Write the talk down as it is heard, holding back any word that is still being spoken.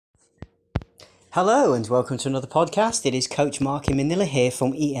Hello and welcome to another podcast. It is Coach Mark in Manila here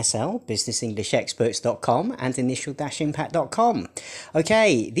from ESL, businessenglishexperts.com and initial-impact.com.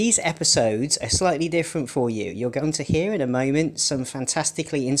 Okay, these episodes are slightly different for you. You're going to hear in a moment some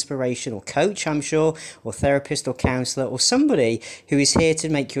fantastically inspirational coach, I'm sure, or therapist or counselor or somebody who is here to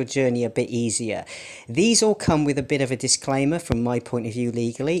make your journey a bit easier. These all come with a bit of a disclaimer from my point of view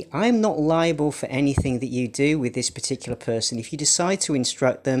legally. I'm not liable for anything that you do with this particular person. If you decide to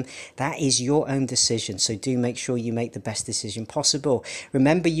instruct them, that is your own decision, so do make sure you make the best decision possible.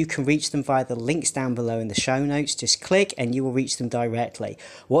 Remember, you can reach them via the links down below in the show notes. Just click and you will reach them directly.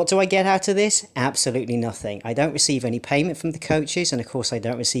 What do I get out of this? Absolutely nothing. I don't receive any payment from the coaches, and of course I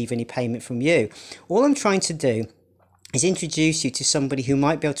don't receive any payment from you. All I'm trying to do is introduce you to somebody who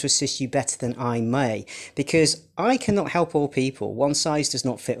might be able to assist you better than I may, because I cannot help all people. One size does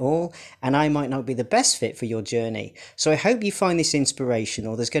not fit all, and I might not be the best fit for your journey. So I hope you find this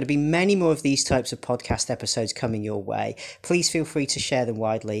inspirational. There's going to be many more of these types of podcast episodes coming your way. Please feel free to share them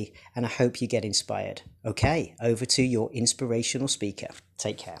widely, and I hope you get inspired. Okay, over to your inspirational speaker.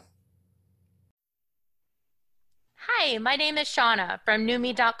 Take care. Hi, my name is Shauna from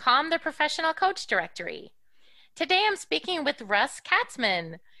newme.com, the professional coach directory. Today I'm speaking with Russ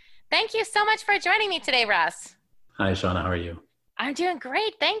Katzman. Thank you so much for joining me today, Russ. Hi, Shauna. How are you? I'm doing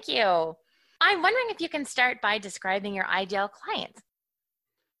great, thank you. I'm wondering if you can start by describing your ideal client.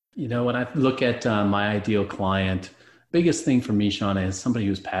 You know, when I look at my ideal client, biggest thing for me, Shauna, is somebody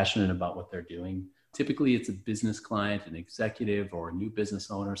who's passionate about what they're doing. Typically, it's a business client, an executive, or a new business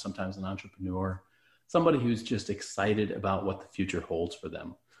owner, sometimes an entrepreneur, somebody who's just excited about what the future holds for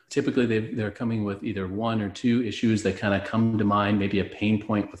them. Typically, they're coming with either one or two issues that kind of come to mind, maybe a pain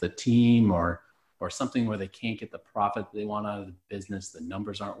point with a team or something where they can't get the profit they want out of the business, the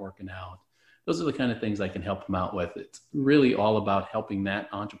numbers aren't working out. Those are the kind of things I can help them out with. It's really all about helping that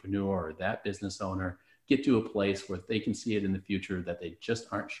entrepreneur or that business owner get to a place where they can see it in the future that they just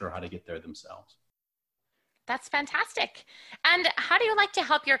aren't sure how to get there themselves. That's fantastic. And how do you like to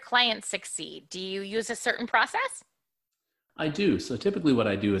help your clients succeed? Do you use a certain process? I do. So typically what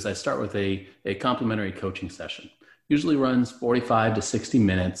I do is I start with a complimentary coaching session. Usually runs 45 to 60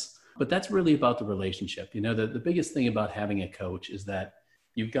 minutes, but that's really about the relationship. You know, the biggest thing about having a coach is that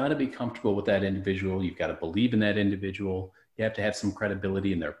you've got to be comfortable with that individual. You've got to believe in that individual. You have to have some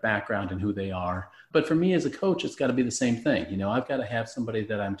credibility in their background and who they are. But for me as a coach, it's got to be the same thing. You know, I've got to have somebody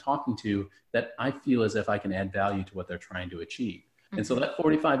that I'm talking to that I feel as if I can add value to what they're trying to achieve. And so that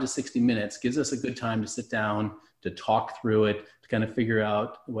 45 to 60 minutes gives us a good time to sit down, to talk through it, to kind of figure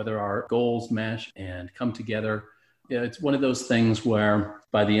out whether our goals mesh and come together. Yeah, it's one of those things where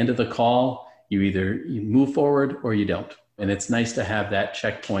by the end of the call, you move forward or you don't. And it's nice to have that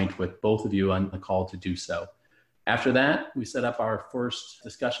checkpoint with both of you on the call to do so. After that, we set up our first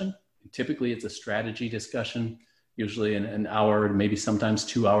discussion. Typically, it's a strategy discussion, usually an hour, maybe sometimes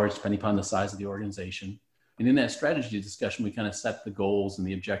 2 hours, depending upon the size of the organization. And in that strategy discussion, we kind of set the goals and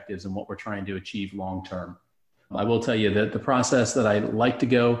the objectives and what we're trying to achieve long term. I will tell you that the process that I like to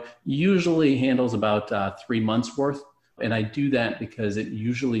go usually handles about 3 months worth. And I do that because it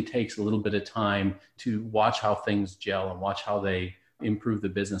usually takes a little bit of time to watch how things gel and watch how they improve the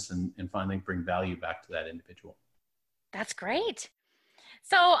business and finally bring value back to that individual. That's great.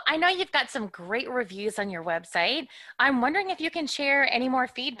 So I know you've got some great reviews on your website. I'm wondering if you can share any more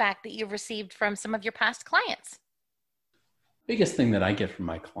feedback that you've received from some of your past clients. Biggest thing that I get from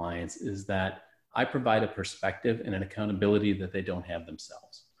my clients is that I provide a perspective and an accountability that they don't have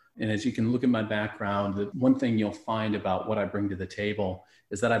themselves. And as you can look at my background, the one thing you'll find about what I bring to the table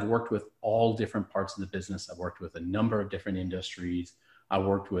is that I've worked with all different parts of the business. I've worked with a number of different industries. I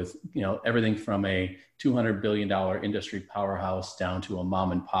worked with, everything from a $200 billion industry powerhouse down to a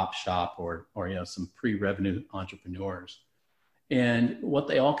mom and pop shop or some pre-revenue entrepreneurs. And what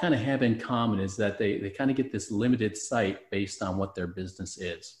they all kind of have in common is that they kind of get this limited sight based on what their business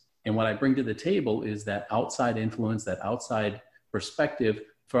is. And what I bring to the table is that outside influence, that outside perspective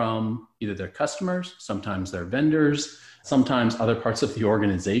from either their customers, sometimes their vendors, sometimes other parts of the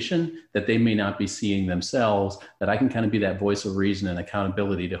organization that they may not be seeing themselves, that I can kind of be that voice of reason and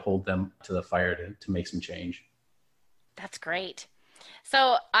accountability to hold them to the fire to make some change. That's great.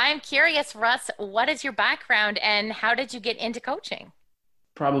 So I'm curious, Russ, what is your background and how did you get into coaching?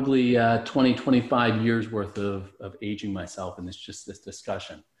 Probably 20, 25 years worth of aging myself in this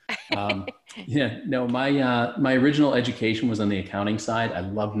discussion. My original education was on the accounting side. I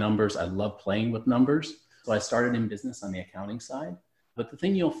love numbers. I love playing with numbers. So I started in business on the accounting side. But the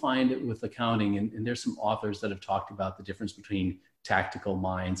thing you'll find with accounting, and there's some authors that have talked about the difference between tactical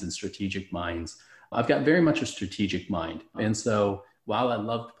minds and strategic minds. I've got very much a strategic mind. And so while I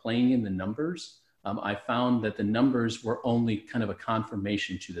loved playing in the numbers, I found that the numbers were only kind of a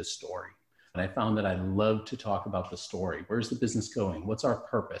confirmation to the story. And I found that I loved to talk about the story. Where's the business going? What's our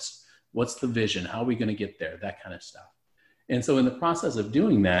purpose? What's the vision? How are we going to get there? That kind of stuff. And so in the process of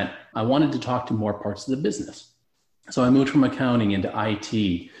doing that, I wanted to talk to more parts of the business. So I moved from accounting into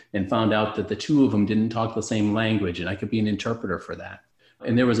IT and found out that the two of them didn't talk the same language, and I could be an interpreter for that.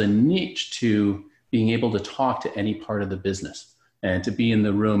 And there was a niche to being able to talk to any part of the business and to be in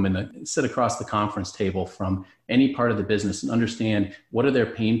the room and sit across the conference table from any part of the business and understand what are their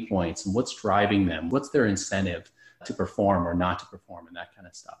pain points and what's driving them, what's their incentive to perform or not to perform, and that kind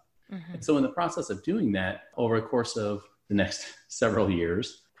of stuff. Mm-hmm. And so in the process of doing that, over the course of the next several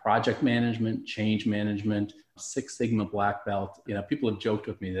years, project management, change management, Six Sigma black belt, people have joked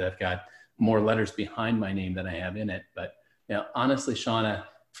with me that I've got more letters behind my name than I have in it. But honestly, Shauna,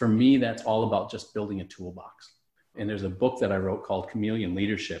 for me, that's all about just building a toolbox. And there's a book that I wrote called Chameleon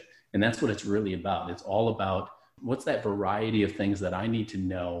Leadership. And that's what it's really about. It's all about what's that variety of things that I need to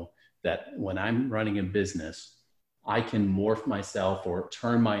know that when I'm running a business, I can morph myself or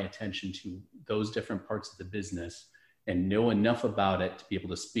turn my attention to those different parts of the business and know enough about it to be able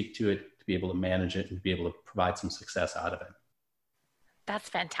to speak to it, to be able to manage it, and to be able to provide some success out of it. That's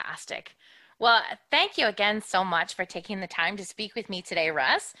fantastic. Well, thank you again so much for taking the time to speak with me today,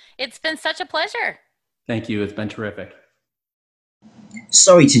 Russ. It's been such a pleasure. Thank you. It's been terrific.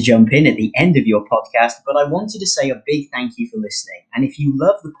 Sorry to jump in at the end of your podcast, but I wanted to say a big thank you for listening. And if you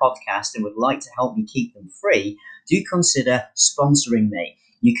love the podcast and would like to help me keep them free, do consider sponsoring me.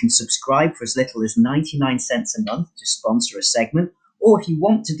 You can subscribe for as little as 99 cents a month to sponsor a segment. Or if you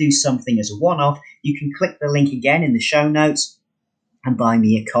want to do something as a one-off, you can click the link again in the show notes and buy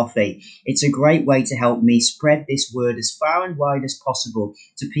me a coffee. It's a great way to help me spread this word as far and wide as possible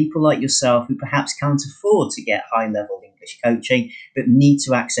to people like yourself who perhaps can't afford to get high-level English coaching, but need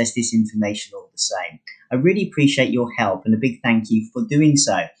to access this information all the same. I really appreciate your help and a big thank you for doing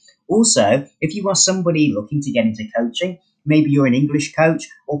so. Also, if you are somebody looking to get into coaching, maybe you're an English coach,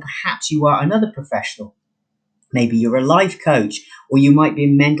 or perhaps you are another professional. Maybe you're a life coach, or you might be a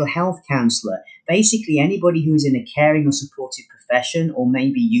mental health counselor. Basically, anybody who is in a caring or supportive profession, or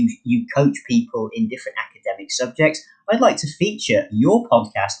maybe you coach people in different academic subjects, I'd like to feature your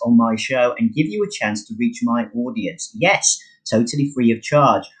podcast on my show and give you a chance to reach my audience. Yes, totally free of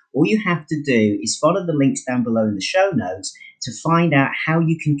charge. All you have to do is follow the links down below in the show notes to find out how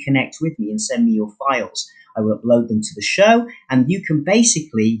you can connect with me and send me your files. I will upload them to the show, and you can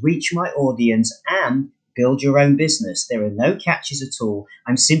basically reach my audience and build your own business. There are no catches at all.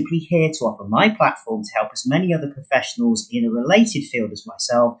 I'm simply here to offer my platform to help as many other professionals in a related field as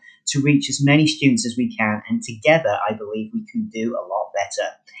myself to reach as many students as we can, and together I believe we can do a lot better.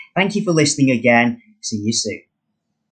 Thank you for listening again. See you soon.